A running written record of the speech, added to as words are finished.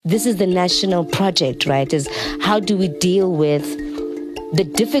This is the national project, right? Is how do we deal with the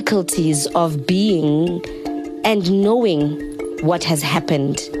difficulties of being and knowing what has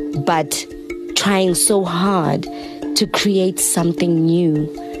happened, but trying so hard to create something new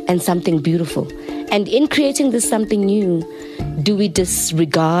and something beautiful. And in creating this something new, do we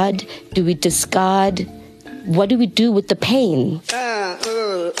disregard? Do we discard? What do we do with the pain?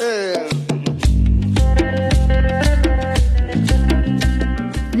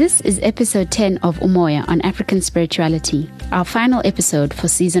 This is episode 10 of Umoya on African spirituality, our final episode for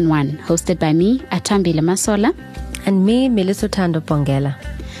season 1, hosted by me, Thandiswa Mazwai, and me, Thandiswa Mazwai.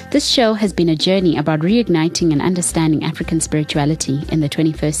 This show has been a journey about reigniting and understanding African spirituality in the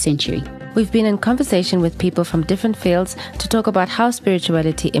 21st century. We've been in conversation with people from different fields to talk about how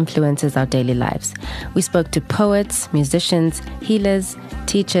spirituality influences our daily lives. We spoke to poets, musicians, healers,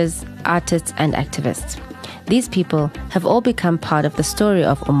 teachers, artists, and activists. These people have all become part of the story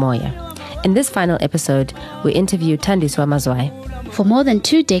of Umoya. In this final episode, we interviewed Thandiswa Mazwai. For more than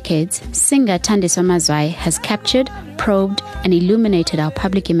 2 decades, singer Thandiswa Mazwai has captured, probed, and illuminated our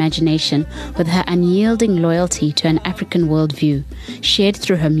public imagination with her unyielding loyalty to an African worldview, shared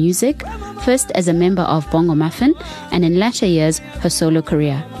through her music, first as a member of Bongo Maffin, and in latter years, her solo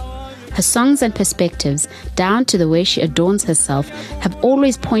career. Her songs and perspectives, down to the way she adorns herself, have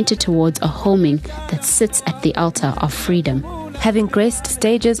always pointed towards a homing that sits at the altar of freedom. Having graced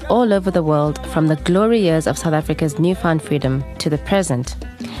stages all over the world, from the glory years of South Africa's newfound freedom to the present.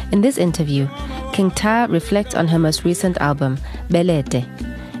 In this interview, King Ta reflects on her most recent album, Belete,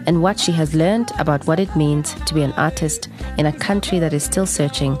 and what she has learned about what it means to be an artist in a country that is still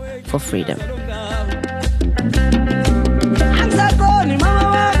searching for freedom.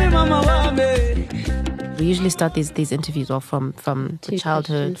 We usually start these interviews off from the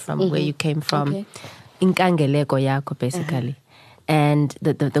childhood, from where you came from. Inkangeleko yako, basically. And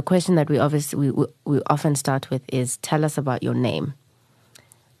the question that we often start with is, tell us about your name.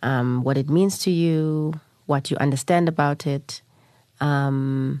 What it means to you, what you understand about it,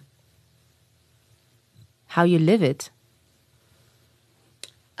 how you live it.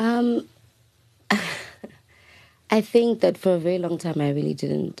 I think that for a very long time I really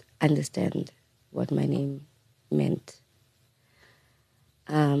didn't understand what my name meant.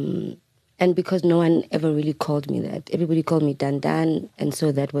 And because no one ever really called me that. Everybody called me Dan Dan, and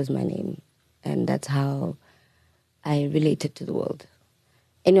so that was my name. And that's how I related to the world.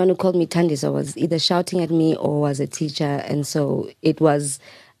 Anyone who called me Thandiswa was either shouting at me or was a teacher, and so it was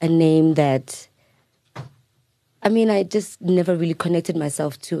a name that, I just never really connected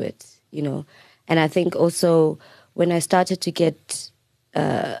myself to it, you know. And I think also when I started to get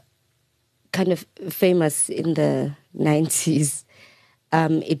kind of famous in the 90s,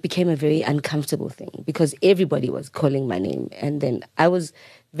 it became a very uncomfortable thing because everybody was calling my name. And then I was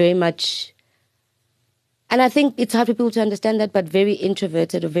very much, and I think it's hard for people to understand that, but very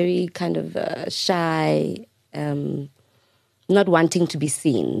introverted or very kind of shy, not wanting to be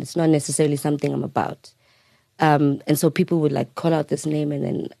seen. It's not necessarily something I'm about. And so people would like call out this name, and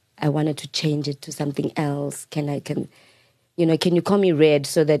then I wanted to change it to something else. Can you call me Red,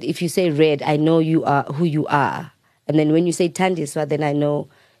 so that if you say Red, I know you are who you are. And then when you say Thandiswa, then I know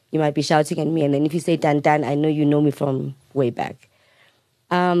you might be shouting at me. And then if you say Dan Dan, I know you know me from way back.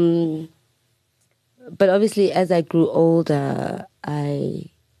 But obviously, as I grew older,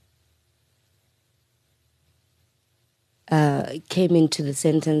 I came into the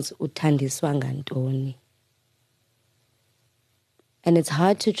sentence, Uthandiswa ngantoni. And it's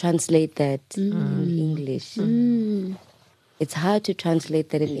hard to translate that in English. It's hard to translate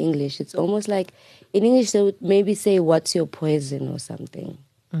that in English. It's almost like, in English they would maybe say, what's your poison or something.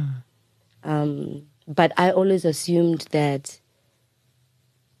 But I always assumed that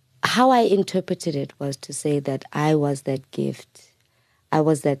how I interpreted it was to say that I was that gift. I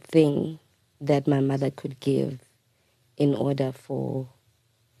was that thing that my mother could give in order for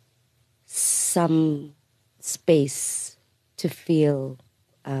some space to feel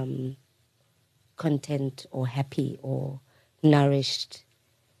content or happy or nourished.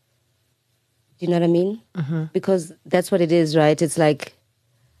 Do you know what I mean? Because that's what it is, right? It's like,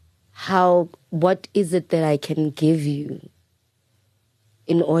 what is it that I can give you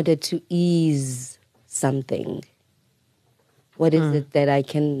in order to ease something? What is it that I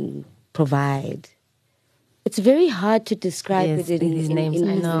can provide? It's very hard to describe it in these names. In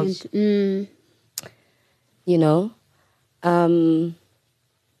I know. You know?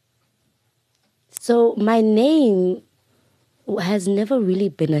 So my name has never really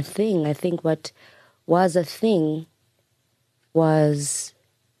been a thing. I think what was a thing was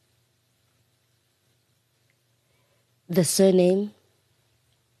the surname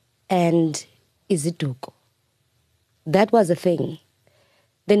and Izituko. That was a thing.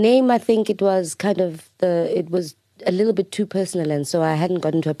 The name, I think it was it was a little bit too personal, and so I hadn't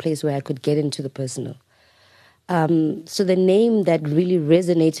gotten to a place where I could get into the personal. So the name that really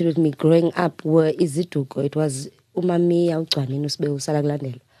resonated with me growing up were Izituko. It was Umami Awucwane Nusibeu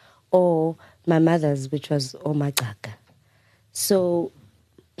Salakulandela, or my mother's, which was Omagaka. So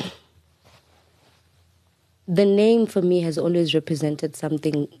the name for me has always represented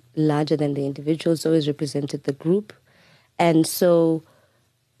something larger than the individual. It's always represented the group. And so,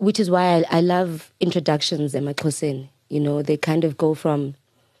 which is why I love introductions in my Xhoseni. You know, they kind of go from,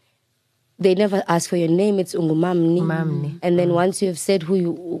 they never ask for your name, it's Ungumamni. Mamni. And then once you have said who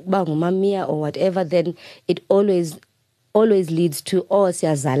you, Ungumamia or whatever, then it always leads to,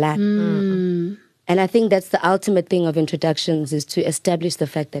 Siyazalana. And I think that's the ultimate thing of introductions, is to establish the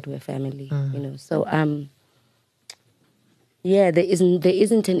fact that we're family, you know. So, yeah, there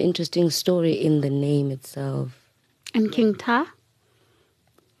isn't an interesting story in the name itself. And King Ta?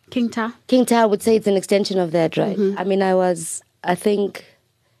 King Ta? King Ta, I would say it's an extension of that, right? I mean, I think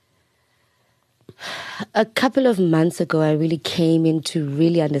a couple of months ago, I really came into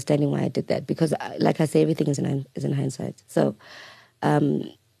really understanding why I did that. Because, like I say, everything is in hindsight. So,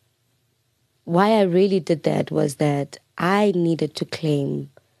 why I really did that was that I needed to claim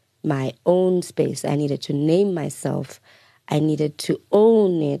my own space. I needed to name myself. I needed to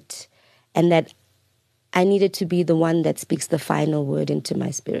own it. And that I needed to be the one that speaks the final word into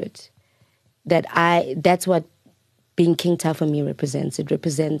my spirit. That's what being King Ta for me represents. It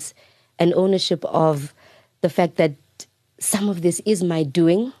represents an ownership of the fact that some of this is my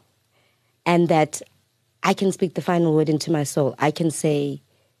doing, and that I can speak the final word into my soul. I can say,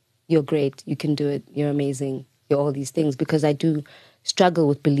 you're great, you can do it, you're amazing, you're all these things, because I do struggle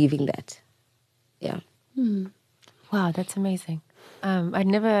with believing that. Yeah. Wow, that's amazing. I'm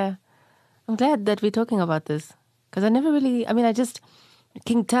glad that we're talking about this, because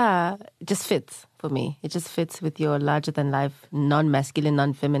King Ta just fits for me. It just fits with your larger than life, non-masculine,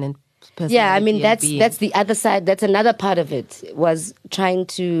 non-feminine personality. Yeah, I mean, that's the other side. That's another part of it, was trying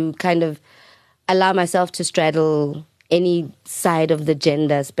to kind of allow myself to straddle any side of the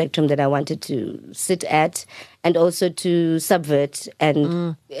gender spectrum that I wanted to sit at, and also to subvert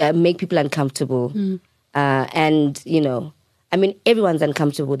and make people uncomfortable. And, you know, I mean, everyone's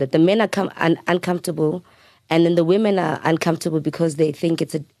uncomfortable with it. The men are uncomfortable, and then the women are uncomfortable because they think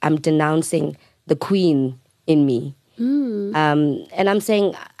I'm denouncing the queen in me. And I'm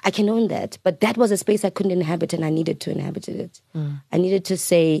saying, I can own that. But that was a space I couldn't inhabit, and I needed to inhabit it. I needed to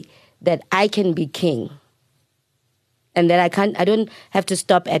say that I can be king, and that I don't have to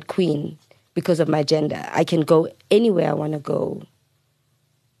stop at queen because of my gender. I can go anywhere I want to go.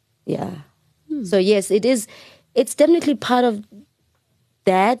 Yeah. So yes, it's definitely part of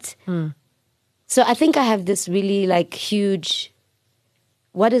that. So I think I have this really huge,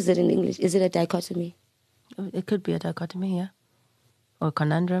 what is it in English? Is it a dichotomy? It could be a dichotomy, yeah. Or a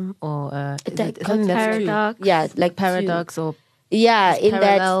conundrum, or paradox. Yeah, paradox, or yeah, in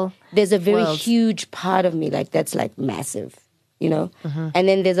that there's a very worlds. huge part of me that's massive, you know? And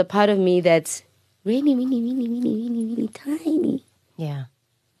then there's a part of me that's really, really, really, really, really, really tiny. Yeah.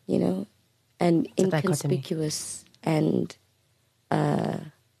 You know? And It's inconspicuous and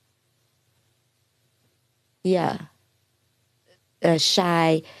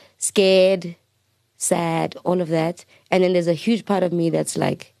shy, scared, sad, all of that. And then there's a huge part of me that's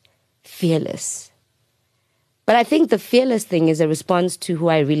fearless. But I think the fearless thing is a response to who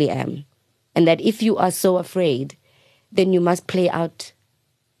I really am. And that if you are so afraid, then you must play out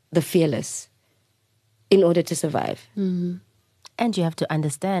the fearless in order to survive. And you have to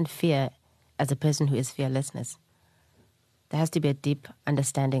understand fear as a person who is fearlessness. There has to be a deep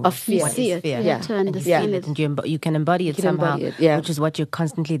understanding of fear. What is fear. Yeah. To understand it. And you can embody it somehow, which is what you're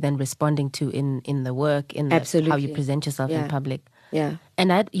constantly then responding to in the work, in how you present yourself in public. Yeah.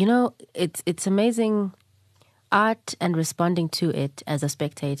 And it's amazing, art and responding to it as a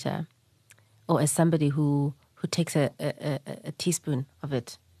spectator, or as somebody who takes a teaspoon of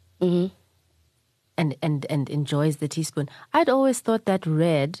it. And enjoys the teaspoon. I'd always thought that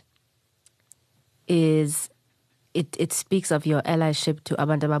red is it speaks of your allyship to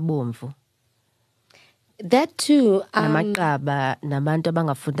abantu ababomvu. That too. Namaqaba, nabantu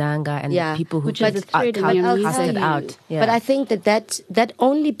abangafundanga, and people who which is the thread in your casted out. Yeah. But I think that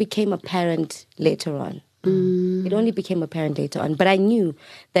only became apparent later on. It only became apparent later on. But I knew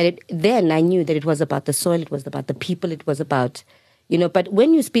that it was about the soil, it was about the people, it was about, but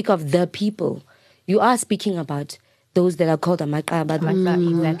when you speak of the people, you are speaking about those that are called amaqaba,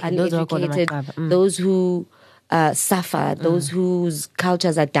 Exactly. Those who are called uneducated, amaqaba. those who suffer, those whose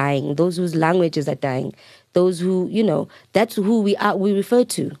cultures are dying, those whose languages are dying, those who, that's who we refer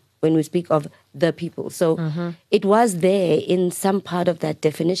to when we speak of the people. So it was there in some part of that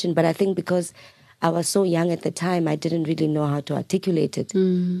definition, but I think because I was so young at the time, I didn't really know how to articulate it.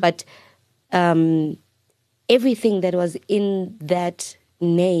 But everything that was in that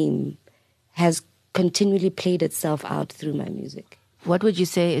name has continually played itself out through my music. What would you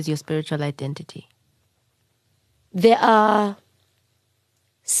say is your spiritual identity? There are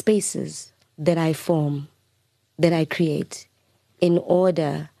spaces that I form, that I create in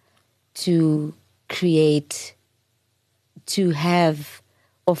order to create, to have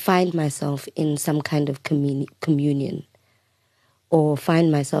or find myself in some kind of communion or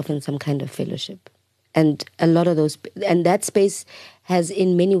find myself in some kind of fellowship. And a lot of those, and that space has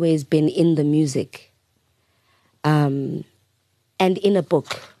in many ways been in the music and in a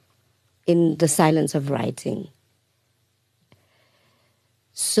book, in the silence of writing.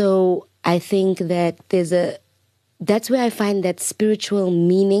 So I think that that's where I find that spiritual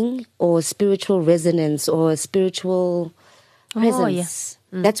meaning or spiritual resonance or spiritual presence.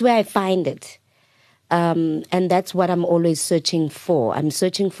 That's where I find it. And that's what I'm always searching for. I'm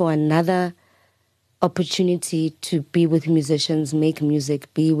searching for another opportunity to be with musicians, make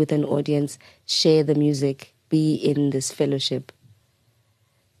music, be with an audience, share the music, be in this fellowship.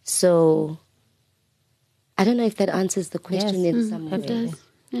 So I don't know if that answers the question in some way. It does.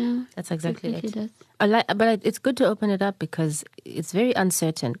 Yeah, that's exactly it. Does. But it's good to open it up because it's very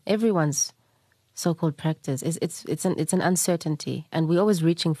uncertain. Everyone's so-called practice it's an uncertainty, and we're always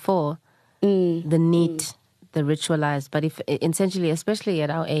reaching for the neat, the ritualized. But if essentially, especially at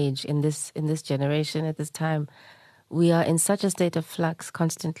our age, in this generation, at this time, we are in such a state of flux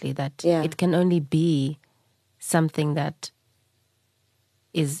constantly that it can only be something that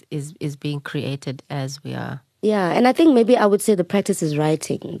is being created as we are. Yeah, and I think maybe I would say the practice is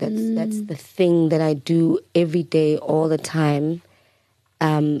writing. That's the thing that I do every day, all the time.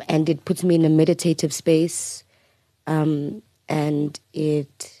 And it puts me in a meditative space. And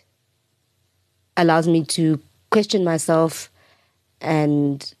it allows me to question myself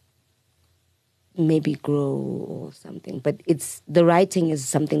and maybe grow or something. But the writing is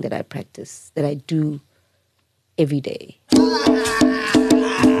something that I practice, that I do every day.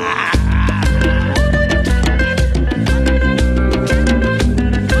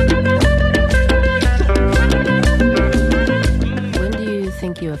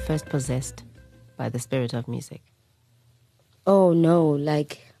 Think you were first possessed by the spirit of music? Oh no,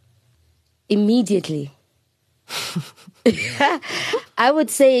 like immediately. I would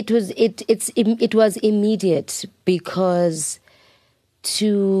say it was immediate, because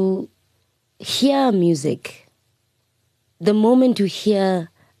to hear music, the moment you hear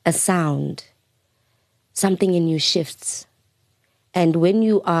a sound, something in you shifts. And when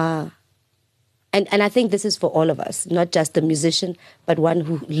you are And I think this is for all of us, not just the musician, but one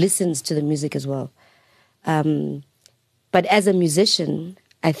who listens to the music as well. But as a musician,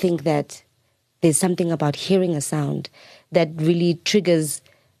 I think that there's something about hearing a sound that really triggers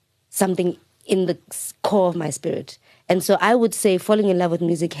something in the core of my spirit. And so I would say falling in love with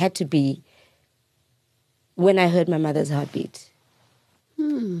music had to be when I heard my mother's heartbeat.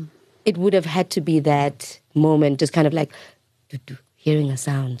 It would have had to be that moment, just kind of like hearing a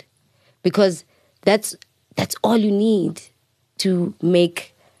sound. Because that's all you need to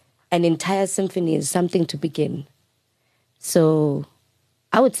make an entire symphony, is something to begin. So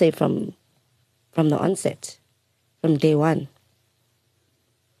I would say from the onset, from day one.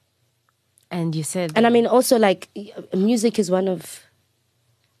 And you said... And I mean, also, like, music is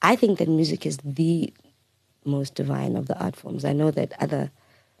I think that music is the most divine of the art forms. I know that other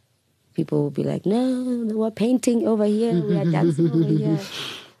people will be like, no, we're painting over here, we are dancing over here.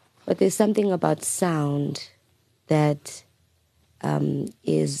 But there's something about sound that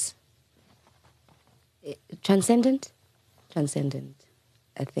is transcendent,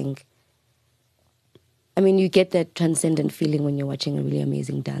 I think. I mean, you get that transcendent feeling when you're watching a really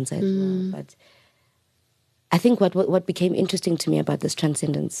amazing dancer as well. But I think what became interesting to me about this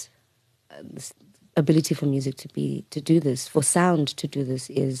transcendence, this ability for music to do this, for sound to do this,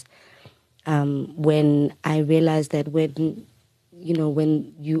 is when I realized that when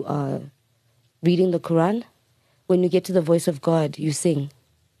you are reading the Quran, when you get to the voice of God, you sing.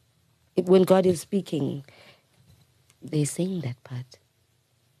 When God is speaking, they sing that part.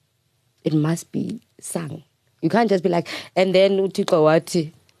 It must be sung. You can't just be like, and then utiko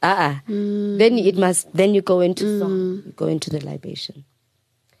wati. Then you go into song, you go into the libation.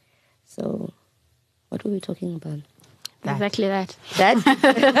 So, what were we talking about? Exactly that. That?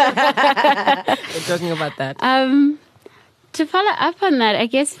 We're talking about that. To follow up on that, I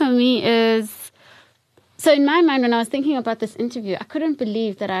guess for me is, so in my mind when I was thinking about this interview, I couldn't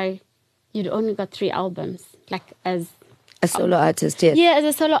believe that you'd only got 3 albums, like as A solo artist, yes. Yeah, as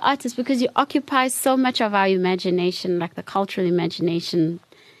a solo artist, because you occupy so much of our imagination, like the cultural imagination.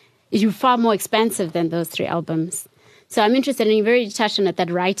 You're far more expansive than those 3 albums. So I'm interested, and you're very touched on it, that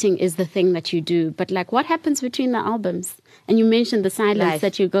writing is the thing that you do. But like, what happens between the albums? And you mentioned the silence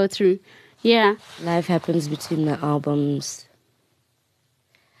that you go through. Yeah. Life happens between the albums.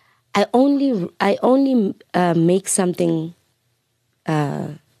 I only make something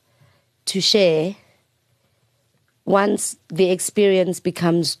to share once the experience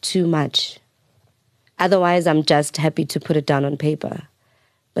becomes too much. Otherwise, I'm just happy to put it down on paper.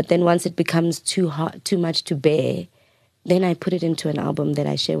 But then once it becomes too hard, too much to bear, then I put it into an album that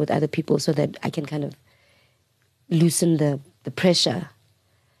I share with other people so that I can kind of loosen the pressure.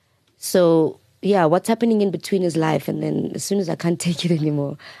 So, yeah, what's happening in between is life. And then as soon as I can't take it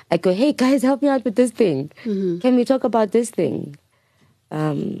anymore, I go, hey, guys, help me out with this thing. Mm-hmm. Can we talk about this thing?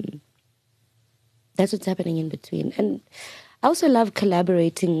 That's what's happening in between. And I also love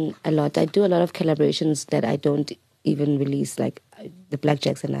collaborating a lot. I do a lot of collaborations that I don't even release. Like the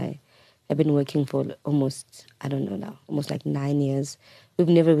Blackjacks and I have been working for almost, I don't know now, almost like 9 years. We've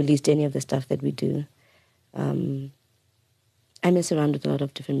never released any of the stuff that we do. I mess around with a lot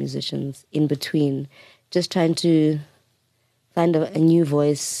of different musicians in between, just trying to find a new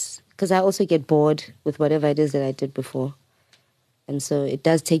voice. Because I also get bored with whatever it is that I did before. And so it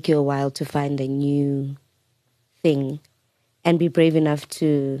does take you a while to find a new thing and be brave enough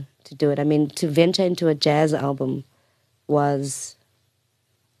to do it. I mean, to venture into a jazz album was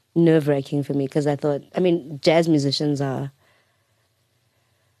nerve-wracking for me because I thought, I mean, jazz musicians are,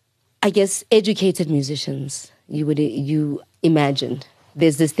 I guess, educated musicians. You imagine.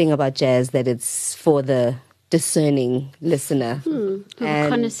 There's this thing about jazz that it's for the discerning listener. And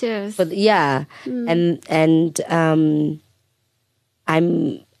connoisseurs. But yeah. And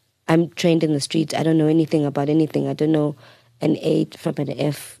I'm trained in the street. I don't know anything about anything. I don't know an A from an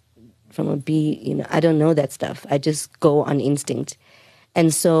F from a B. You know, I don't know that stuff. I just go on instinct.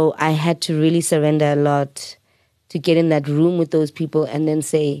 And so I had to really surrender a lot to get in that room with those people and then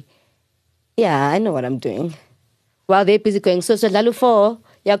say, yeah, I know what I'm doing. While they're busy going, so lalu 4,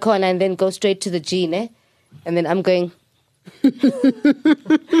 yakona, and then go straight to the G, ne? And then I'm going,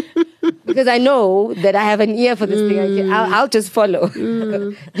 because I know that I have an ear for this thing. I'll just follow.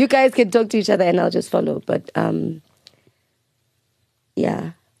 You guys can talk to each other and I'll just follow. But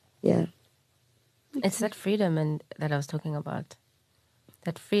yeah. It's that freedom that I was talking about.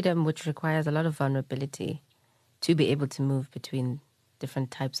 That freedom which requires a lot of vulnerability to be able to move between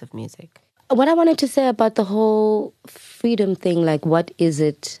different types of music. What I wanted to say about the whole freedom thing, like what is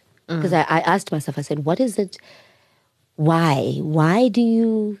it? Because I asked myself, I said, what is it? Why? Why do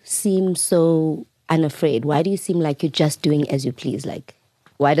you seem so unafraid? Why do you seem like you're just doing as you please? Like,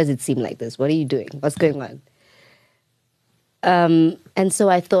 why does it seem like this? What are you doing? What's going on? And so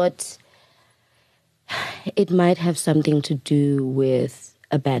I thought it might have something to do with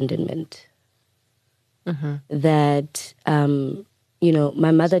abandonment. Mm-hmm. That,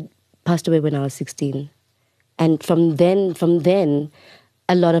 my mother passed away when I was 16. And from then,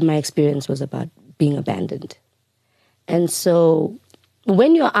 a lot of my experience was about being abandoned. And so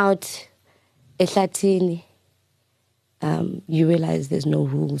when you're out eslatini, you realize there's no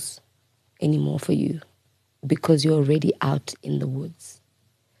rules anymore for you because you're already out in the woods.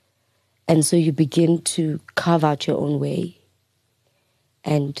 And so you begin to carve out your own way.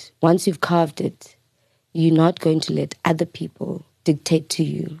 And once you've carved it, you're not going to let other people dictate to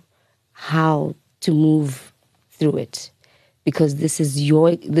you how to move through it, because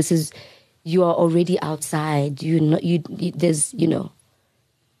you are already outside. So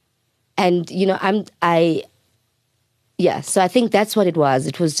I think that's what it was.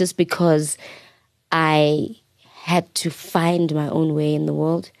 It was just because I had to find my own way in the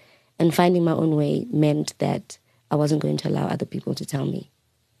world, and finding my own way meant that I wasn't going to allow other people to tell me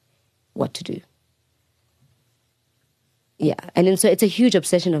what to do. Yeah, and then so it's a huge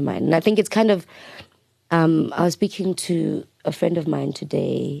obsession of mine. And I think it's kind of, I was speaking to a friend of mine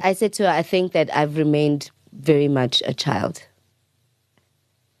today. I said to her, I think that I've remained very much a child.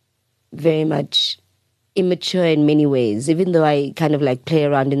 Very much immature in many ways, even though I kind of like play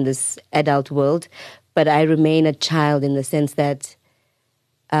around in this adult world. But I remain a child in the sense that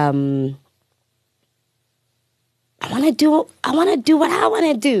I want to do what I want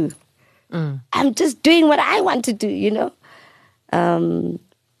to do. I'm just doing what I want to do,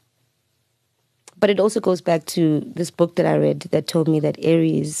 But it also goes back to this book that I read that told me that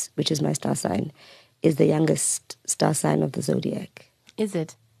Aries, which is my star sign, is the youngest star sign of the zodiac. Is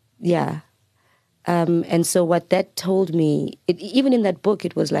it? Yeah. And so what that told me, even in that book,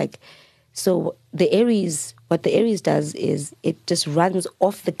 it was like, so what the Aries does is it just runs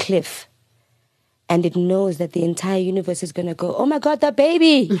off the cliff and it knows that the entire universe is going to go, oh my God, the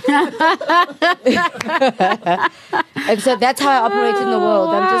baby. And so that's how I operate in the world.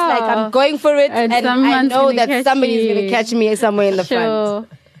 I'm just like, I'm going for it. And I know that somebody's going to catch me somewhere in the front.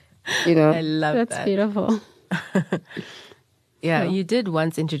 You know? I love that. That's beautiful. Yeah, you did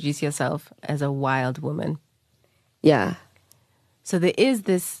once introduce yourself as a wild woman. Yeah. So there is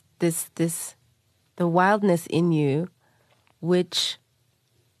the wildness in you, which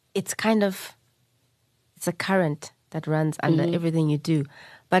it's a current that runs under everything you do.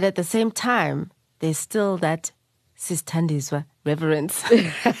 But at the same time, there's still that Sis Thandiswa reverence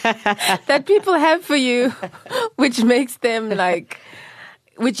that people have for you, which makes them like,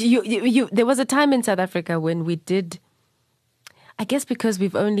 which you there was a time in South Africa when we did, I guess because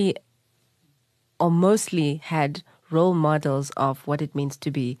we've only or mostly had role models of what it means to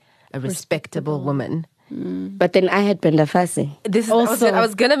be a respectable woman. But then I had Brenda Fassie. I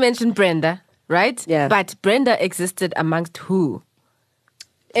was going to mention Brenda, right? Yeah. But Brenda existed amongst who?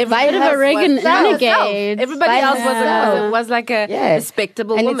 Everybody else renegade. Everybody else was like a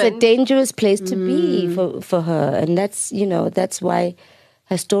respectable and woman. And it's a dangerous place to be for her. And that's why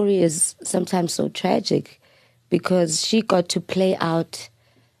her story is sometimes so tragic, because she got to play out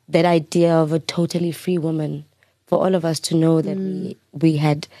that idea of a totally free woman for all of us to know that we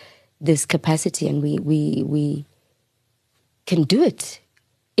had this capacity and we can do it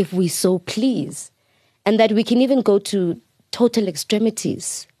if we so please, and that we can even go to total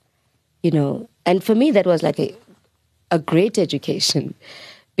extremities, And for me, that was like a great education,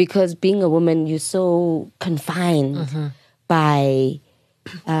 because being a woman, you're so confined by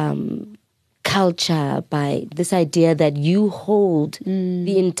culture, by this idea that you hold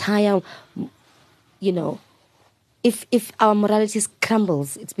the entire, If our moralities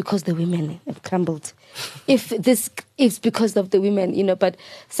crumbles, it's because the women have crumbled. If this is because of the women, but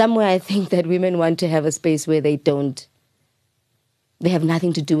somewhere I think that women want to have a space where they have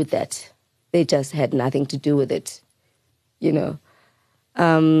nothing to do with that. They just had nothing to do with it,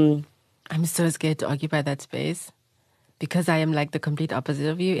 I'm so scared to occupy that space, because I am like the complete opposite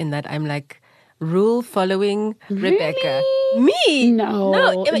of you, in that I'm like rule-following Rebecca. Me?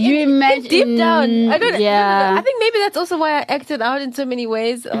 No. You imagine deep down. I don't. Yeah. I think maybe that's also why I acted out in so many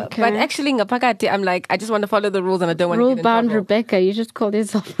ways. Okay. But actually, ngapakati, I'm like, I just want to follow the rules and I don't want to get in trouble. Rule-bound Rebecca. You just call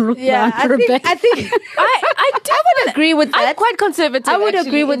yourself rule-bound Rebecca. I think I would agree with that. I'm quite conservative. I would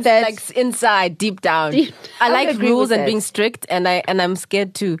agree with that. Like inside, deep down, I like rules and being strict, and I'm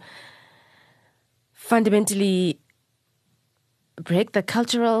scared to fundamentally break the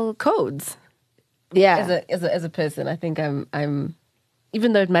cultural codes. Yeah. As a person, I think I'm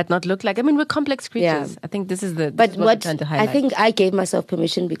even though it might not look like, we're complex creatures. I think this is what we're trying to highlight. I think I gave myself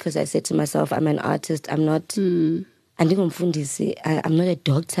permission because I said to myself, I'm an artist. I'm not I'm not a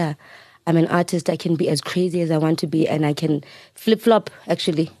doctor. I'm an artist. I can be as crazy as I want to be, and I can flip-flop,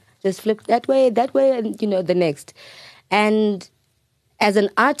 actually. Just flip that way, and the next. And as an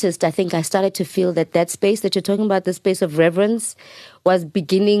artist, I think I started to feel that space that you're talking about, the space of reverence, was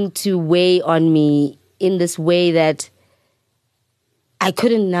beginning to weigh on me in this way that I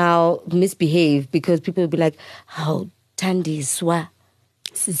couldn't now misbehave, because people would be like, "How Thandiswa?"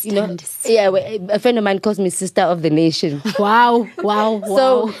 Yeah, a friend of mine calls me sister of the nation. Wow.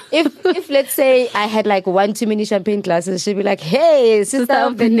 So if let's say I had like one too many champagne glasses, she'd be like, "Hey, sister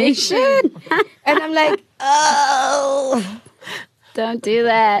of the nation," and I'm like, "Oh." Don't do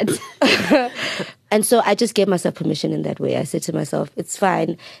that. And so I just gave myself permission in that way. I said to myself, it's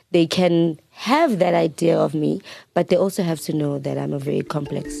fine. They can have that idea of me, but they also have to know that I'm a very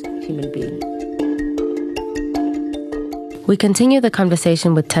complex human being. We continue the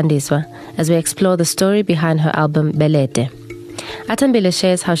conversation with Thandiswa as we explore the story behind her album Belete. Atambile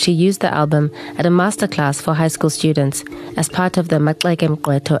shares how she used the album at a masterclass for high school students as part of the Maxeke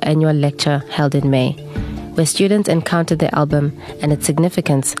Mqwetho annual lecture held in May, where students encountered the album and its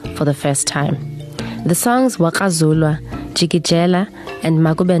significance for the first time. The songs Wakazulwa, Jigijela, and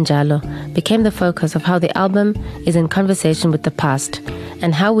Magubenjalo became the focus of how the album is in conversation with the past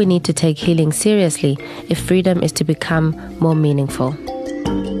and how we need to take healing seriously if freedom is to become more meaningful.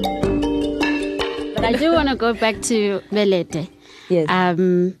 But I do want to go back to Belete. Yes.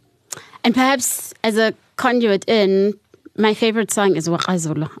 And perhaps as a conduit in, my favorite song is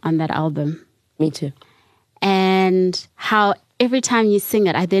Wakazulwa on that album. Me too. And how every time you sing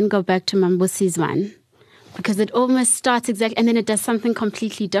it, I then go back to Mambusi's one because it almost starts exactly, and then it does something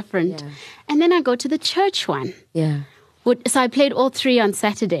completely different. Yeah. And then I go to the church one. Yeah. So I played all three on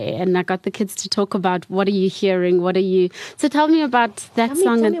Saturday, and I got the kids to talk about what are you hearing, what are you. So tell me about that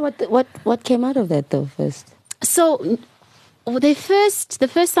song. Tell me what came out of that though first. So the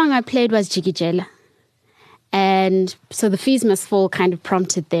first song I played was Jigijela. And so the Fees Must Fall kind of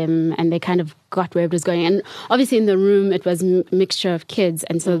prompted them, and they kind of got where it was going. And obviously in the room, it was a mixture of kids.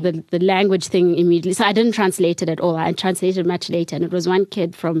 And so the language thing immediately, so I didn't translate it at all. I translated much later. And it was one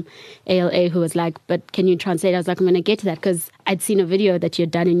kid from ALA who was like, but can you translate? I was like, I'm going to get to that because I'd seen a video that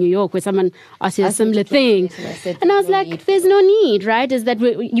you'd done in New York where someone asked you a similar thing. And I was like, there's no need, right? Is that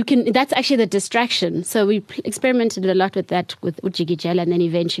you can, that's actually the distraction. So we experimented a lot with that with Ujigijela, and then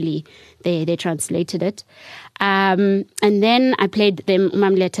eventually they translated it. And then I played them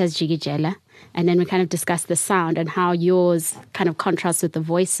Mamleta's Jigijela. And then we kind of discussed the sound and how yours kind of contrasts with the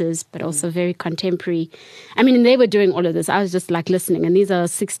voices, but also very contemporary. I mean, they were doing all of this. I was just like listening. And these are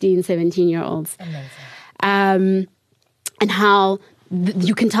 16, 17-year-olds. And how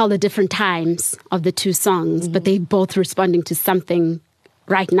you can tell the different times of the two songs, but they both responding to something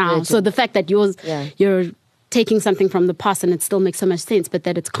right now. Legend. So the fact that you're taking something from the past and it still makes so much sense, but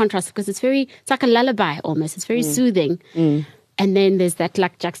that it's contrast because it's like a lullaby almost. It's very soothing. And then there's that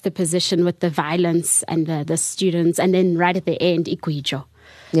like juxtaposition with the violence and the students. And then right at the end, Ikuijo.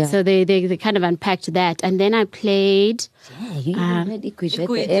 Yeah. So they kind of unpacked that. And then I played... Yeah, you had Ikuijo at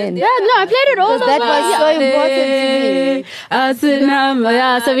the end. Yeah, no, I played it all the way. That was so important to me.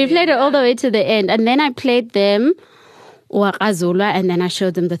 Yeah, so we played it all the way to the end. And then I played them... and then I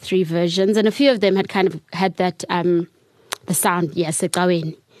showed them the three versions. And a few of them had kind of had that... the sound, yes,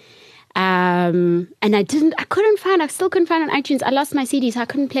 and I still couldn't find on iTunes. I lost my CDs. I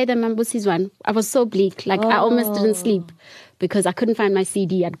couldn't play the Mambusi's one. I was so bleak. Like I almost didn't sleep because I couldn't find my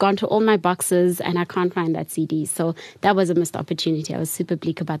CD. I'd gone to all my boxes and I can't find that CD. So that was a missed opportunity. I was super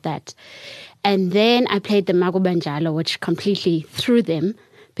bleak about that. And then I played the Magubanjalo, which completely threw them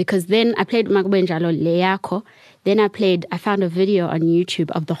because then I played Magubanjalo Leako. Then I found a video on YouTube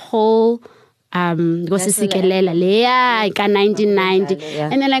of the whole Gosisikelela Leya in 1990.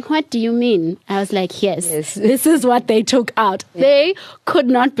 And they're like, what do you mean? I was like, yes. This is what they took out. Yeah. They could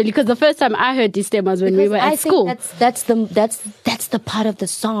not believe, because the first time I heard these temas when we were at school. That's the part of the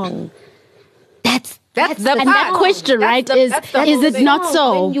song. That's the and part. That question, right, is it not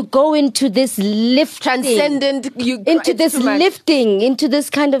so? When you go into this lifting, transcendent, into this lifting, into this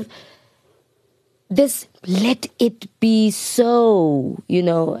kind of this, let it be so,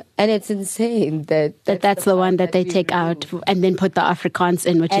 and it's insane that's the one that they take out and then put the Afrikaans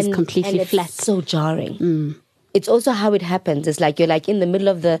in, which is completely and flat. It's so jarring. It's also how it happens. It's like you're like in the middle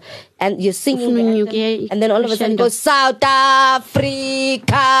of and you're singing and then all of a sudden it goes South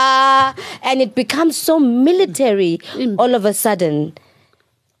Africa, and it becomes so military all of a sudden,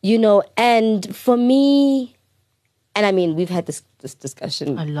 and for me, and I mean, we've had this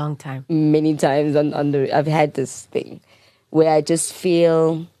discussion a long time, many times I've had this thing where I just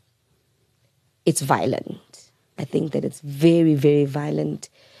feel it's violent. I think that it's very, very violent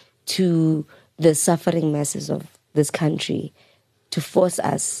to the suffering masses of this country to force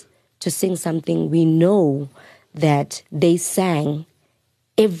us to sing something we know that they sang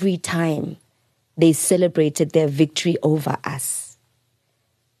every time they celebrated their victory over us,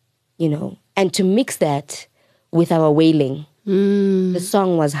 and to mix that with our wailing. The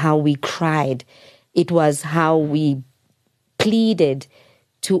song was how we cried. It was how we pleaded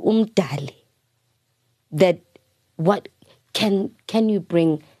to Umdali that what can you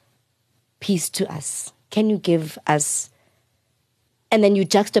bring peace to us? Can you give us? And then you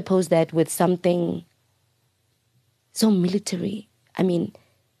juxtapose that with something so military. I mean,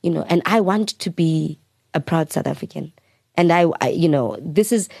 and I want to be a proud South African. And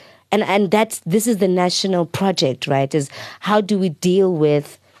this is the national project, right? Is how do we deal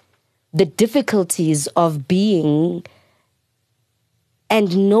with the difficulties of being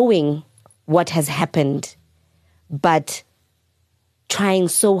and knowing what has happened, but trying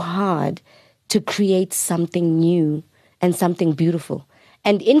so hard to create something new and something beautiful.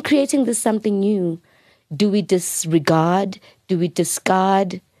 And in creating this something new, do we disregard? Do we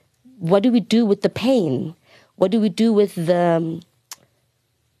discard? What do we do with the pain? What do we do with the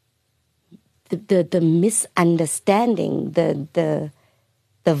misunderstanding, the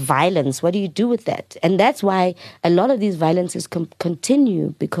violence? What do you do with that? And that's why a lot of these violences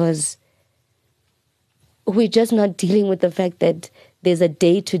continue, because we're just not dealing with the fact that there's a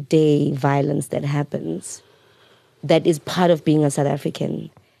day-to-day violence that happens that is part of being a South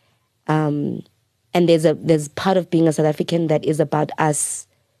African. And there's part of being a South African that is about us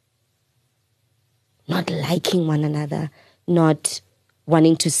not liking one another, not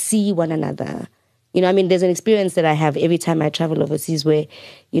wanting to see one another. You know, I mean, there's an experience that I have every time I travel overseas where,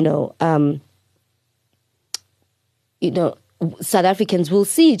 South Africans will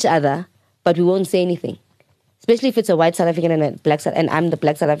see each other, but we won't say anything. Especially if it's a white South African and a black South, and I'm the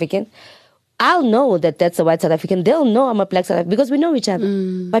black South African. I'll know that that's a white South African. They'll know I'm a black South African because we know each other.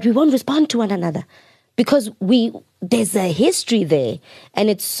 But we won't respond to one another because there's a history there, and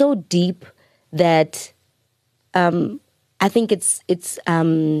it's so deep that I think it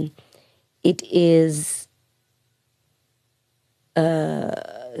is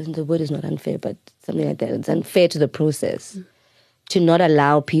the word is not unfair, but something like that. It's unfair to the process to not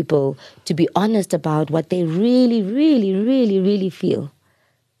allow people to be honest about what they really, really, really, really feel.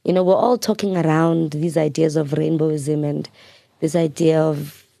 You know, we're all talking around these ideas of rainbowism and this idea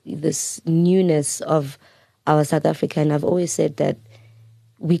of this newness of our South Africa. And I've always said that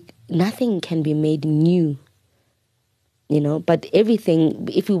nothing can be made new, but everything,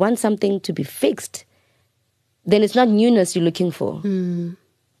 if we want something to be fixed, then it's not newness you're looking for.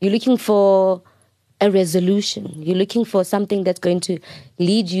 You're looking for a resolution. You're looking for something that's going to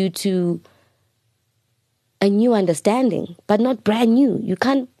lead you to a new understanding, but not brand new. You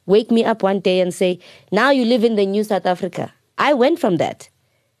can't wake me up one day and say, now you live in the new South Africa. I went from that.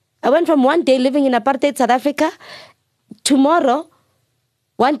 I went from one day living in apartheid South Africa. Tomorrow,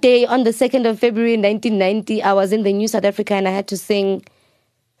 one day on the 2nd of February 1990, I was in the new South Africa and I had to sing,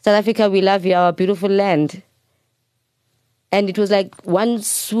 South Africa, we love you, our beautiful land. And it was like one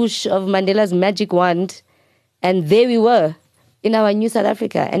swoosh of Mandela's magic wand, and there we were in our new South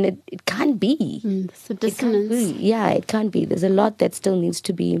Africa. And it can't be. It's a dissonance. It can't be. There's a lot that still needs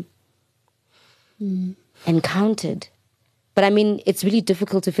to be encountered. But I mean, it's really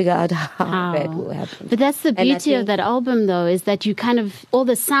difficult to figure out how that will happen. But that's the beauty of that album, though, is that you kind of, all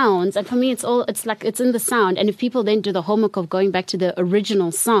the sounds, and for me, it's in the sound. And if people then do the homework of going back to the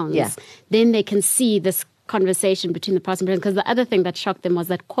original songs, then they can see this conversation between the past and present. Because the other thing that shocked them was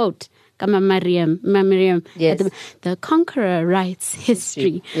that quote, Kama Mariam, yes. The conqueror writes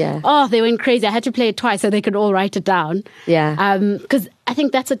history. Yeah. Oh, they went crazy. I had to play it twice so they could all write it down. Yeah. Because I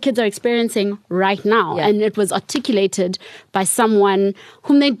think that's what kids are experiencing right now. Yeah. And it was articulated by someone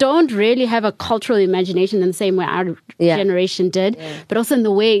whom they don't really have a cultural imagination in the same way our generation did. Yeah. But also in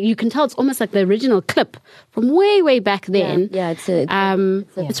the way, you can tell it's almost like the original clip from way, way back then. Yeah,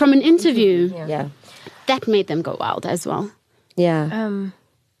 it's from an interview. Yeah. That made them go wild as well. Yeah.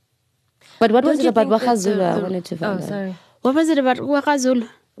 But what was it about WaKaZulu? I wanted to find out. Sorry. What was it about WaKaZulu?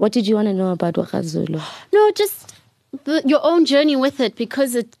 What did you want to know about WaKaZulu? No, just your own journey with it,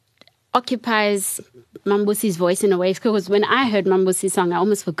 because it occupies Mambusi's voice in a way. Because when I heard Mambusi's song, I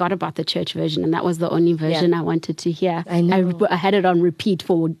almost forgot about the church version, and that was the only version I wanted to hear. I know. I had it on repeat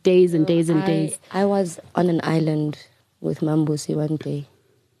for days and days and days. I was on an island with Mambusi one day,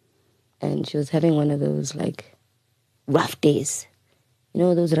 and she was having one of those like rough days. You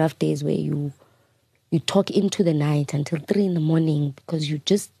know, those rough days where you talk into the night until 3 a.m. because you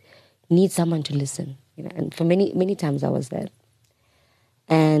just need someone to listen. You know, and for many, many times I was that.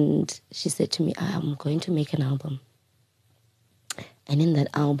 And she said to me, I'm going to make an album. And in that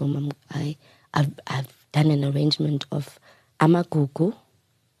album, I've done an arrangement of Amagugu.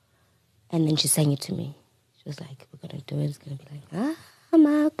 And then she sang it to me. She was like, we're going to do it. It's going to be like,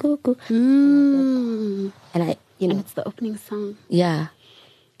 Amagugu. And and it's the opening song. Yeah.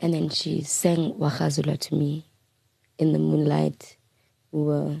 And then she sang WaKaZulu to me in the moonlight. We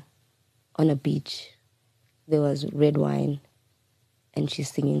were on a beach. There was red wine. And she's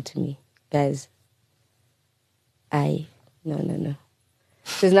singing to me. Guys, no.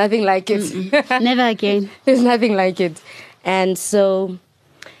 There's nothing like it. Never again. There's nothing like it. And so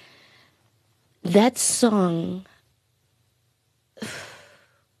that song,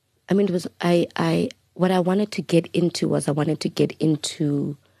 I mean, it was, what I wanted to get into was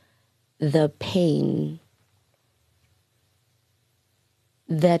the pain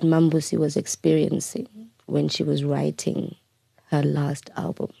that Mambusi was experiencing when she was writing her last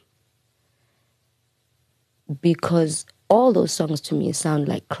album. Because all those songs to me sound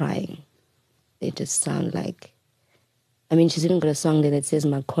like crying. They just sound like, I mean, she's even got a song there that says,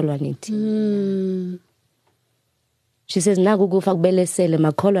 Makholwa nithi. She says, Nagugu fakubelesele,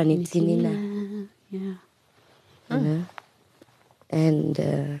 Makholwa nithi nina. Yeah. You know?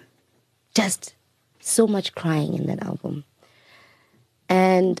 And just so much crying in that album.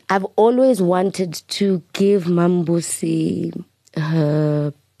 And I've always wanted to give Mambusi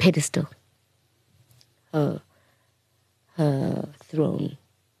her pedestal, her throne.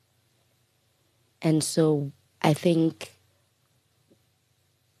 And so I think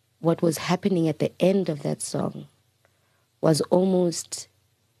what was happening at the end of that song was almost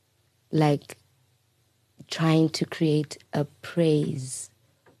like trying to create a praise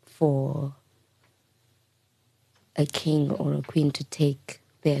for a king or a queen to take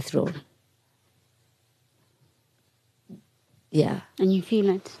their throne. Yeah. And you feel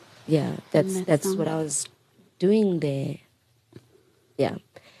it. Yeah, that's song. what I was doing there. Yeah.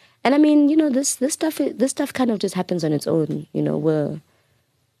 And I mean, you know, this stuff kind of just happens on its own, you know, where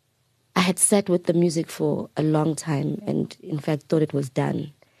I had sat with the music for a long time and in fact thought it was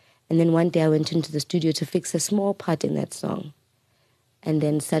done. And then one day I went into the studio to fix a small part in that song. And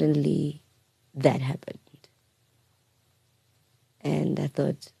then suddenly that happened. And I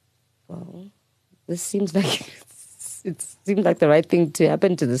thought, well, this seems like it seemed like the right thing to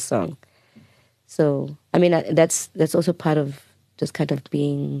happen to this song. So, I mean, that's also part of just kind of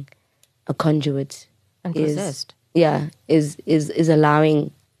being a conduit. And possessed. Is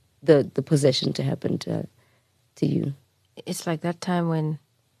allowing the possession to happen to you. It's like that time when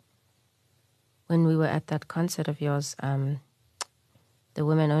we were at that concert of yours, the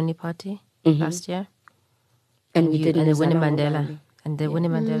Women Only Party last year. And we did the Winnie Mandela. And the Winnie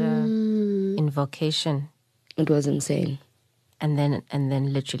Mandela invocation. It was insane. And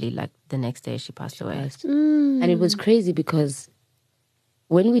then literally like the next day she passed away. And it was crazy because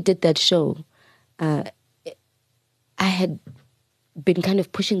when we did that show, I had been kind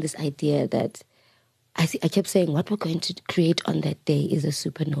of pushing this idea that I kept saying what we're going to create on that day is a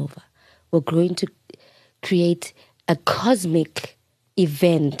supernova. We're going to create a cosmic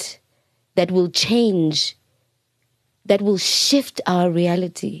event that will change, that will shift our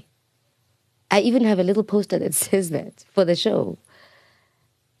reality. I even have a little poster that says that for the show.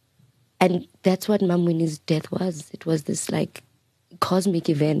 And that's what Mam Winnie's death was. It was this like cosmic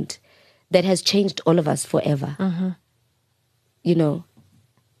event that has changed all of us forever. You know,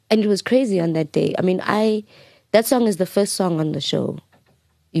 and it was crazy on that day. I mean, that song is the first song on the show,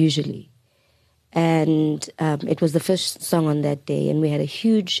 usually. And it was the first song on that day. And we had a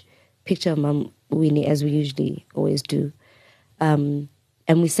huge picture of Mam Winnie, as we usually always do. And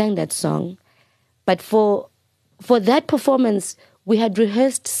we sang that song. But for that performance, we had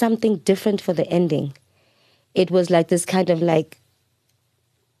rehearsed something different for the ending. It was like this kind of like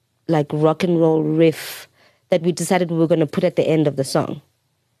rock and roll riff that we decided we were going to put at the end of the song.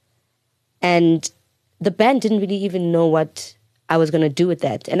 And the band didn't really even know what I was going to do with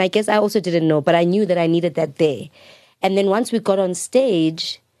that. And I guess I also didn't know, but I knew that I needed that there. And then once we got on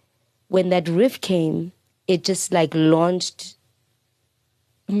stage, when that riff came, it just like launched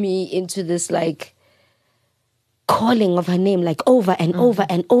me into this like calling of her name, like over and over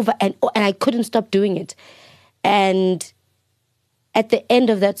and over and I couldn't stop doing it. And at the end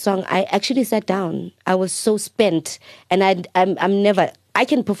of that song, I actually sat down. I was so spent, and I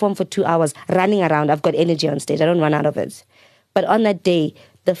can perform for 2 hours running around. I've got energy on stage. I don't run out of it. But on that day,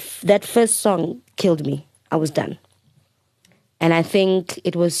 that first song killed me. I was done. And I think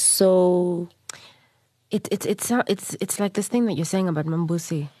it was so. It's like this thing that you're saying about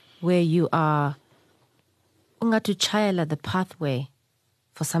Mambusi, where you are to chayela the pathway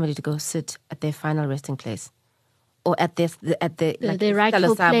for somebody to go sit at their final resting place, or at their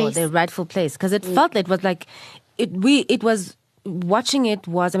rightful place. Their rightful place, because it felt like it was like it was. Watching it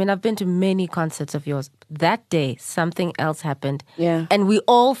was, I mean, I've been to many concerts of yours. That day, something else happened. Yeah. And we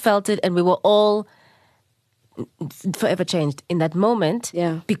all felt it, and we were all forever changed in that moment.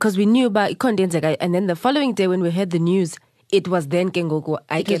 Yeah. Because we knew about Ikondenzeka. And then the following day when we heard the news, it was then Kengoku.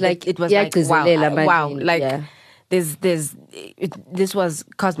 It was like wow. Like, yeah. This was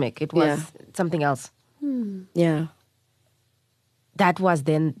cosmic. It was something else. Yeah. That was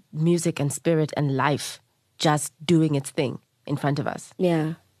then music and spirit and life just doing its thing in front of us.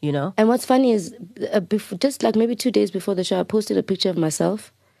 Yeah. You know? And what's funny is, just like maybe 2 days before the show, I posted a picture of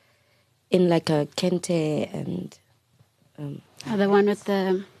myself in like a kente and... the one with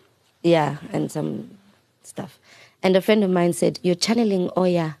the... Yeah, and some stuff. And a friend of mine said, "You're channeling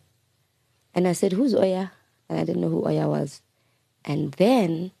Oya." And I said, "Who's Oya?" And I didn't know who Oya was. And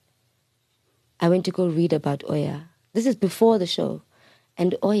then I went to go read about Oya. This is before the show.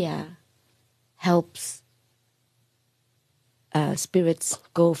 And Oya helps spirits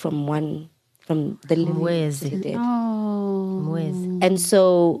go from the living to the dead. And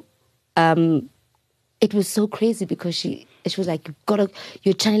so it was so crazy because she was like,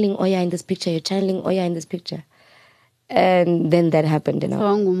 "You're channeling Oya in this picture. You're channeling Oya in this picture." And then that happened, and I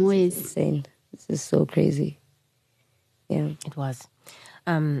was insane. This is so crazy. Yeah, it was.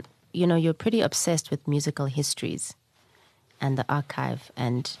 You know, you're pretty obsessed with musical histories and the archive,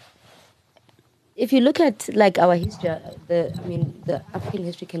 and if you look at like our history, the African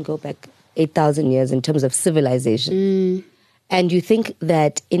history can go back 8,000 years in terms of civilization. And you think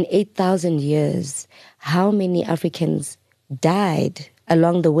that in 8,000 years, how many Africans died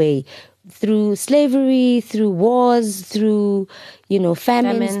along the way through slavery, through wars, through,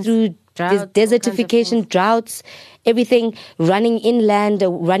 famines, through droughts, desertification, droughts, everything, running inland,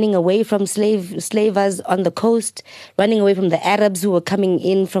 running away from slavers on the coast, running away from the Arabs who were coming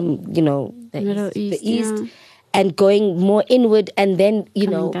in from, the east. And going more inward, and then,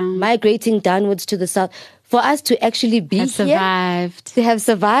 migrating downwards to the south. For us to actually be to have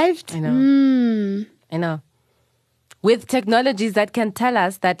survived. I know. I know. With technologies that can tell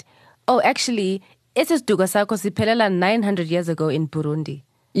us that, actually, esi siduko sakho siphelela 900 years ago in Burundi.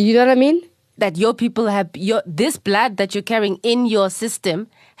 You know what I mean? That your people have, this blood that you're carrying in your system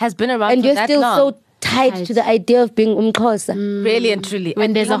has been around for that long. And you're still so tied to the idea of being Umxhosa. Really and truly.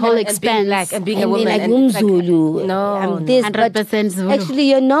 When there's a whole expanse. Black and being a woman. Like Umzulu. No, I'm this, 100% Zulu. Actually,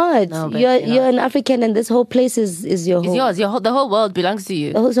 you're not. No, you're an African, and this whole place is your home. It's yours. The whole world belongs to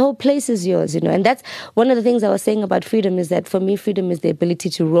you. The whole place is yours, And that's one of the things I was saying about freedom, is that for me, freedom is the ability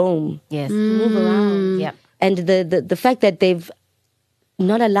to roam. Yes. To move around. Yeah. And the fact that they've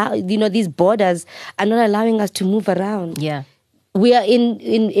not allowed, these borders are not allowing us to move around. Yeah. We are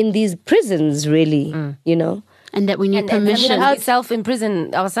in these prisons, really, And that we need permission. And we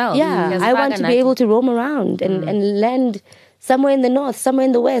self-imprison ourselves. Yeah, I want to be able to roam around and land somewhere in the north, somewhere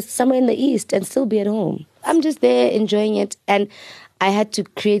in the west, somewhere in the east, and still be at home. I'm just there enjoying it. And I had to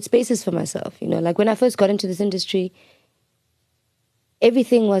create spaces for myself, Like when I first got into this industry,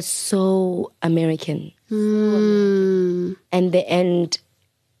 everything was so American. And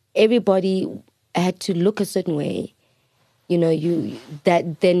everybody had to look a certain way.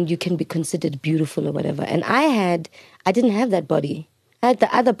 Then you can be considered beautiful or whatever. And I didn't have that body. I had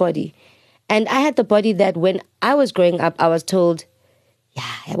the other body. And I had the body that when I was growing up, I was told,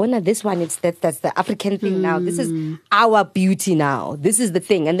 I want this one. That's the African thing now. This is our beauty now. This is the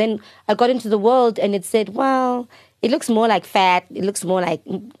thing. And then I got into the world and it said, well, it looks more like fat. It looks more like,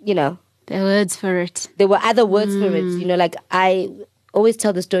 There were words for it. There were other words for it. Like I always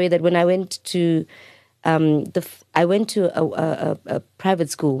tell the story that when I went to I went to a private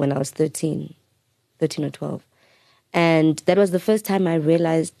school when I was 13 or 12. And that was the first time I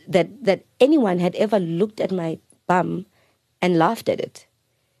realized that anyone had ever looked at my bum and laughed at it.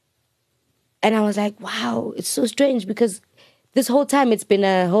 And I was like, wow, it's so strange, because this whole time it's been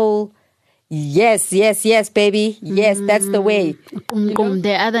a whole, yes, baby. Yes, that's the way.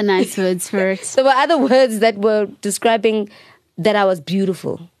 There are other nice words for it. There were other words that were describing that I was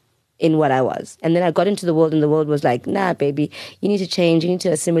beautiful in what I was. And then I got into the world, and the world was like, nah, baby, you need to change, you need to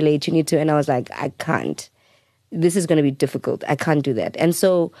assimilate, and I was like, I can't. This is going to be difficult. I can't do that. And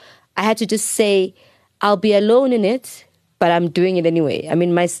so I had to just say, I'll be alone in it, but I'm doing it anyway. I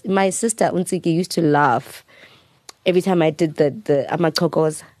mean, my sister, Unsiki, used to laugh every time I did the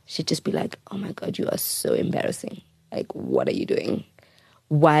amatokos. She'd just be like, oh my God, you are so embarrassing. Like, what are you doing?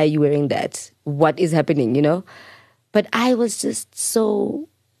 Why are you wearing that? What is happening, But I was just so...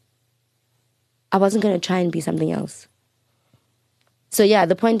 I wasn't going to try and be something else. So yeah,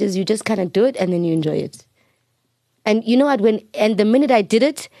 the point is you just kind of do it and then you enjoy it. And you know what, and the minute I did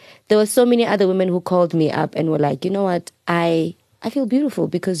it, there were so many other women who called me up and were like, you know what, I feel beautiful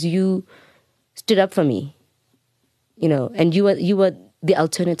because you stood up for me, and you were the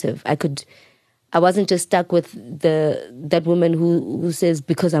alternative. I wasn't just stuck with that woman who says,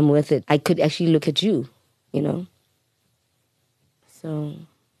 because I'm worth it. I could actually look at you, So...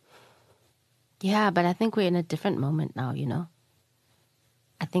 Yeah, but I think we're in a different moment now,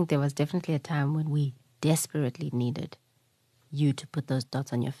 I think there was definitely a time when we desperately needed you to put those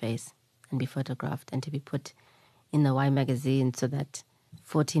dots on your face and be photographed and to be put in the Y magazine so that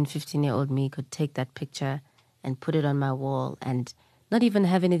 14, 15-year-old me could take that picture and put it on my wall and not even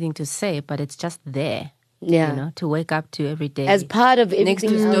have anything to say, but it's just there. Yeah. To wake up to every day. As part of next to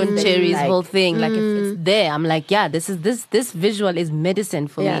Stone Cherry's whole thing. Like it's there. I'm like, yeah, this visual is medicine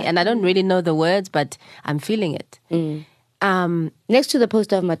for me. And I don't really know the words, but I'm feeling it. Next to the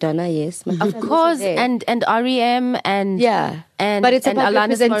poster of Madonna, yes. Of course, and REM and but it's about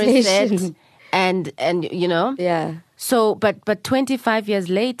representation. And Yeah. So, but 25 years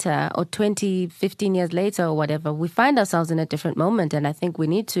later or 15 years later or whatever, we find ourselves in a different moment. And I think we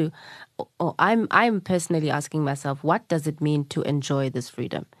need to, or I'm personally asking myself, what does it mean to enjoy this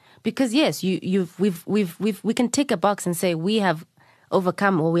freedom? Because yes, we can tick a box and say we have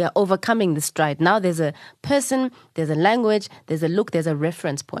overcome, or we are overcoming the stride. Now there's a person, there's a language, there's a look, there's a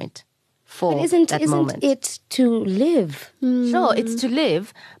reference point for that moment. Isn't it to live? Sure, it's to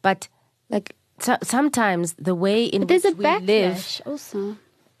live, but like sometimes the way in There's which a we live, backlash also.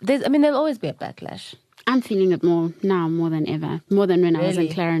 there'll always be a backlash. I'm feeling it more now, more than ever, more than when I was in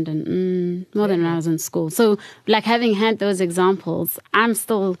Clarendon, more than when I was in school. So, like, having had those examples, I'm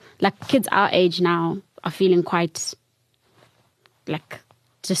still, like, kids our age now are feeling quite, like,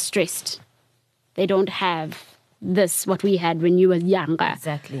 distressed. They don't have what we had when you were younger.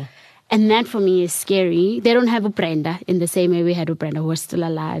 Exactly. And that for me is scary. They don't have Ubrenda in the same way we had Ubrenda, who was still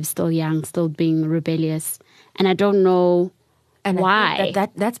alive, still young, still being rebellious. And I don't know why.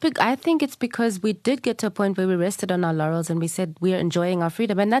 That's big. I think it's because we did get to a point where we rested on our laurels and we said we are enjoying our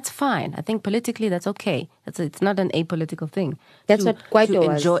freedom, and that's fine. I think politically that's okay. It's not an apolitical thing. That's what Kwaito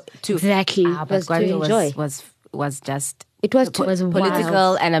was. Exactly. But Kwaito was just. It was political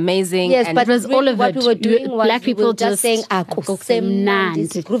wild. and amazing. Yes, and but it was all of what it. we were doing was black people we were just saying kumnandi.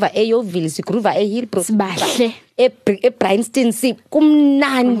 Sikruva eyoville, Sikruva ehilpro. Sibahle. Bryanston si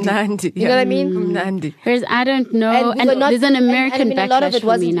kumnandi. Kumnandi, You know what I mean? Kumnandi. Whereas I don't know, and there's an American and, backlash a lot of it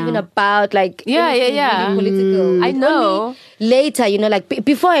wasn't even about like yeah. really political. I know. Later, like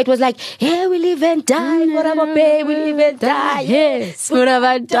before it was like, hey, we live and die for our pay, we live and die, yes, for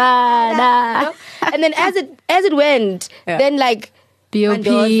our die. And then as it went, then like B.O.P.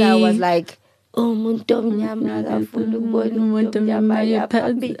 Mendoza was like, then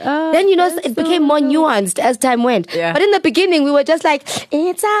it became more nuanced as time went. Yeah. But in the beginning we were just like,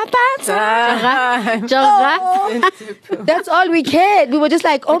 it's about time. That's all we cared. We were just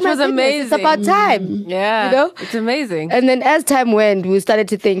like, oh my goodness, it's about time. Yeah, it's amazing. And then as time went, we started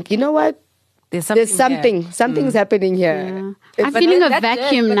to think, you know what? There's something's happening here. Yeah. I'm feeling a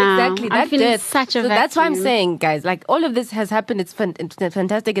vacuum now. Exactly, I'm feeling such a vacuum. That's why I'm saying, guys, like all of this has happened. It's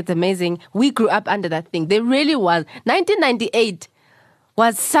fantastic. It's amazing. We grew up under that thing. There really was. 1998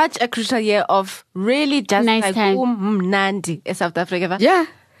 was such a crucial year of really just nice like time. Nandi in South Africa. Yeah.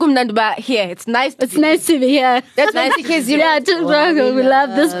 Here, it's nice. It's nice to be here. That's nice because we love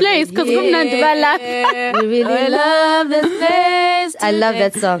this place because we really love this place. I love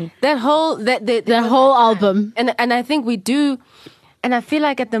that song. That whole the whole album, and I think we do, and I feel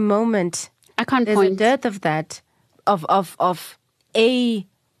like at the moment I can't there's point. a dearth of that of a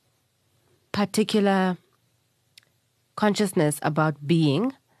particular consciousness about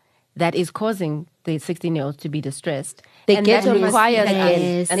being that is causing the 16-year-olds to be distressed. And that requires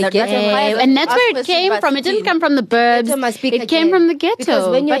and that's where it came from. It didn't come from the burbs. It came from the ghetto. Because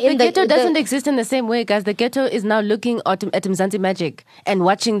when you're the ghetto doesn't exist in the same way, guys. The ghetto is now looking at Mzansi Magic and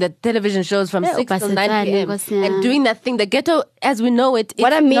watching the television shows from 6 till 9 p.m. and doing that thing. The ghetto, as we know it,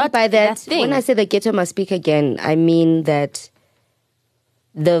 what I mean by that, when I say the ghetto must speak again, I mean that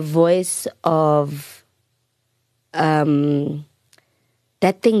the voice of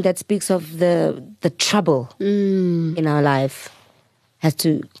that thing that speaks of the trouble in our life has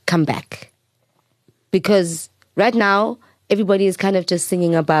to come back. Because right now, everybody is kind of just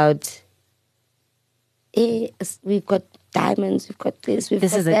singing about, we've got diamonds, we've got this, we've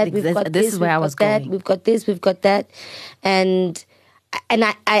got that, we've got this, is where I was going. We've got this, we've got that. And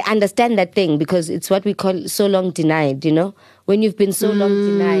I understand that thing because it's what we call so long denied, When you've been so long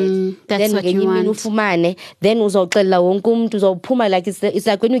denied, that's then what you want. Then like it's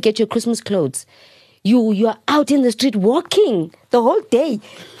like when you get your Christmas clothes, you're out in the street walking the whole day,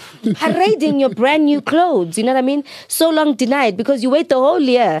 parading your brand new clothes. You know what I mean? So long denied because you wait the whole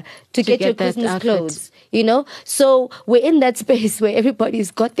year to get your Christmas clothes. So we're in that space where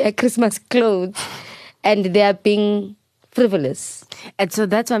everybody's got their Christmas clothes, and they're being frivolous. And so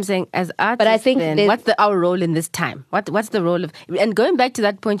that's what I'm saying. As artists, but I think what's our role in this time? What's the role of? And going back to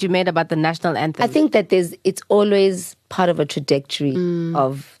that point you made about the national anthem, I think that it's always part of a trajectory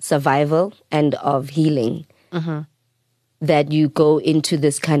of survival and of healing. That you go into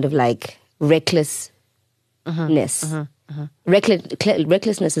this kind of like recklessness.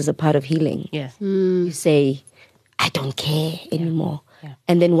 Recklessness is a part of healing. Yes, you say, I don't care anymore,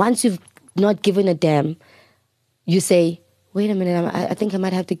 and then once you've not given a damn, you say, wait a minute, I think I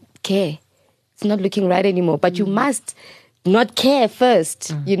might have to care. It's not looking right anymore. But you must not care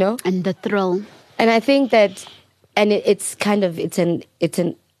first, And the thrill. And I think that, and it's kind of, it's an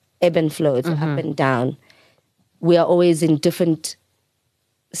ebb and flow. It's up and down. We are always in different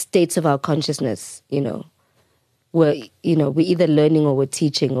states of our consciousness, We're either learning or we're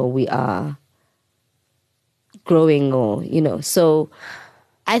teaching or we are growing or, So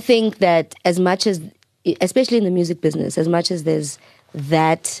I think that as much as, especially in the music business, as much as there's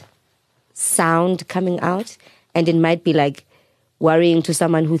that sound coming out, and it might be like worrying to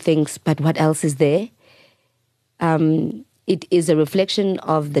someone who thinks, but what else is there? It is a reflection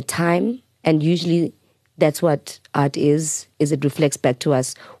of the time, and usually that's what art is it reflects back to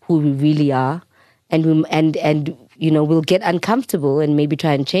us who we really are, and we'll get uncomfortable and maybe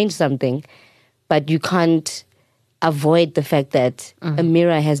try and change something, but you can't avoid the fact that a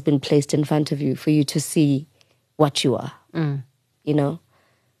mirror has been placed in front of you for you to see what you are.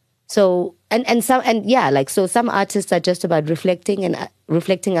 So so some artists are just about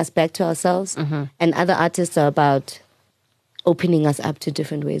reflecting us back to ourselves, and other artists are about opening us up to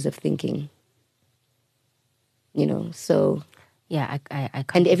different ways of thinking. So yeah, I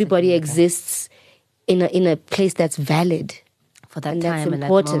and everybody exists in a place that's valid for that and time that's and that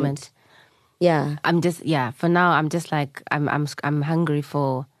important. moment. Yeah, for now I'm just like I'm hungry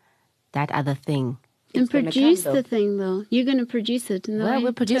for that other thing. And produce the thing, though. You're going to produce it. Well,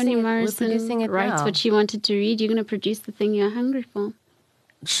 we're producing Toni it. Morrison We're producing it writes now. what she wanted to read. You're going to produce the thing you're hungry for.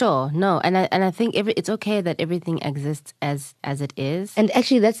 Sure, no, and I think it's okay that everything exists as it is. and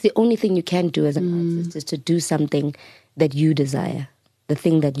actually that's the only thing you can do as an artist, is to do something that you desire, the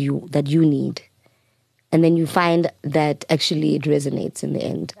thing that you need. And then you find that actually it resonates in the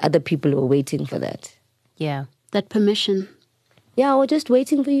end. Other people are waiting for that. Yeah. That permission. Yeah, or just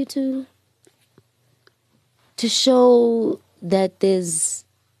waiting for you to show that there's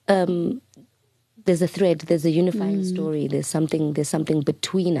a thread, there's a unifying story, there's something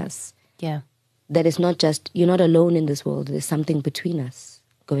between us. Yeah. That is not just, you're not alone in this world, there's something between us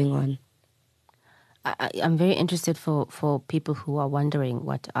going on. I'm very interested for people who are wondering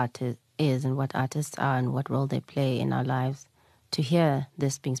what art is and what artists are and what role they play in our lives, to hear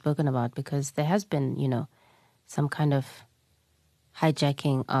this being spoken about, because there has been, some kind of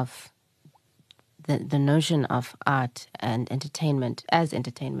hijacking of the notion of art and entertainment as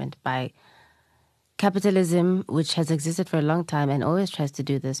entertainment by capitalism, which has existed for a long time and always tries to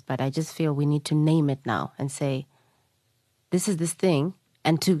do this. But I just feel we need to name it now and say, this is this thing,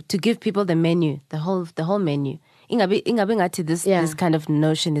 and to give people the menu, the whole menu. This kind of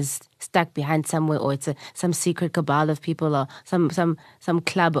notion is stuck behind somewhere, or it's some secret cabal of people, or some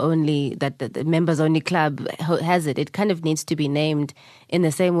club only, that the members only club has it. It kind of needs to be named in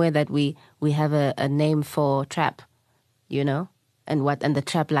the same way that we have a name for trap, and the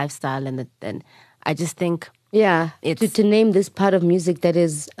trap lifestyle, and I just think to name this part of music that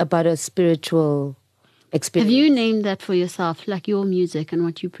is about a spiritual experience. Have you named that for yourself, like your music and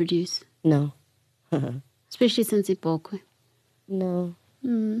what you produce? No. Especially since Ipokwe. No.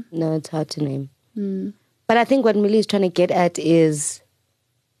 No, it's hard to name. But I think what Millie is trying to get at is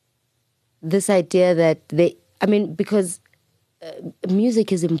this idea that because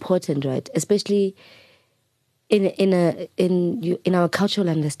music is important, right? Especially in our cultural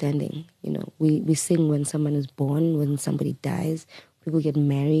understanding. We sing when someone is born, when somebody dies, people get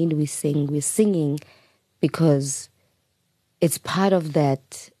married, we're singing because it's part of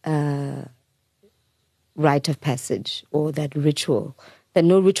that rite of passage, or that ritual, that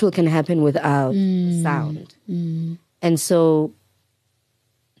no ritual can happen without sound. And so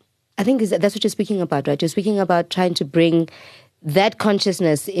I think that's what you're speaking about, right? You're speaking about trying to bring that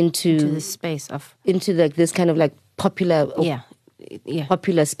consciousness into the space of, into like this kind of like popular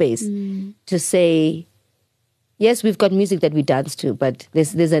popular space, to say, yes, we've got music that we dance to, but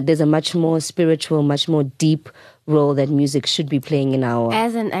there's a much more spiritual, much more deep role that music should be playing in our,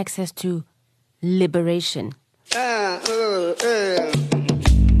 as an access to liberation.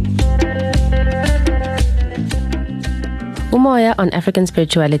 Umoya on African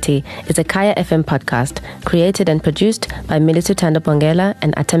Spirituality is a Kaya FM podcast created and produced by Militu Thandiswa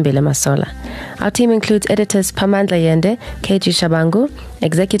and Atambile Masola. Our team includes editors Pamandla Yende, KG Shabangu,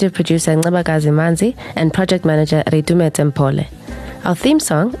 executive producer Ncebakazi Manzi, and project manager Ritume Tempole. Our theme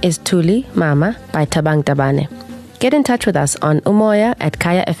song is Tuli Mama by Tabang Tabane. Get in touch with us on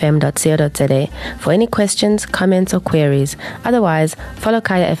umoya@kayafm.co.za for any questions, comments, or queries. Otherwise, follow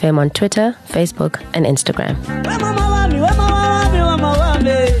Kaya FM on Twitter, Facebook, and Instagram.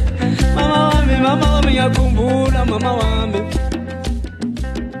 Mama wami yakumbula mama wami